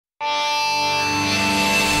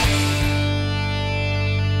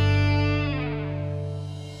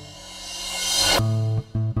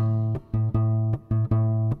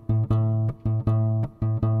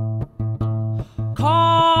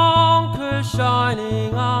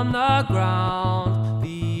shining on the ground.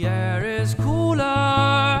 The air is cooler,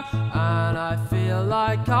 and I feel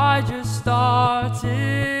like I just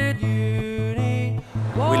started uni.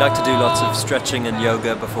 We like to do lots of stretching and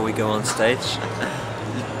yoga before we go on stage.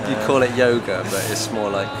 You call it yoga, but it's more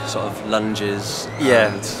like sort of lunges.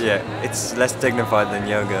 Yeah, it's less dignified than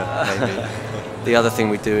yoga, maybe. The other thing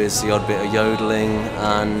we do is the odd bit of yodeling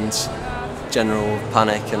and general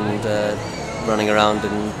panic and running around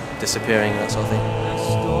and disappearing, that sort of thing. The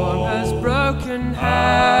storm has broken,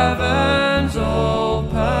 heavens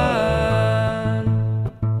open.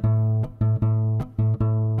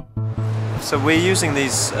 So we're using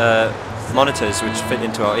these monitors which fit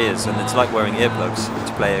into our ears, and it's like wearing earplugs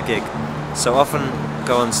to play a gig. So often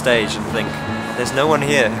go on stage and think, there's no one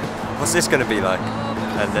here, what's this going to be like?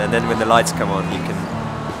 And then when the lights come on,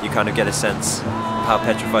 you kind of get a sense how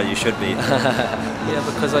petrified you should be. Yeah,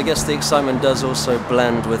 because I guess the excitement does also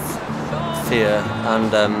blend with fear,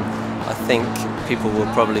 and I think people will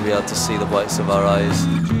probably be able to see the whites of our eyes.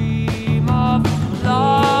 Dream of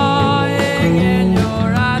lying in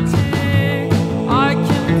your attic. I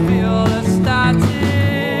can feel the static.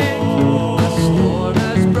 The storm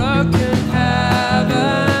has broken,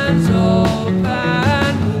 heavens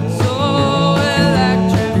open. So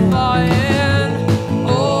electrifying.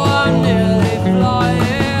 Oh, I'm nearly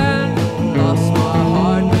flying. Lost my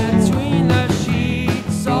heart between the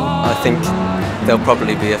sheets. I think there'll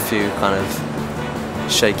probably be a few kind of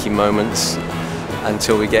shaky moments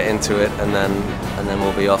until we get into it, and then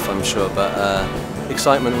we'll be off, I'm sure. But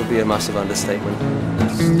excitement would be a massive understatement. The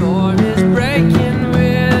storm is breaking,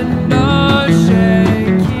 windows shake.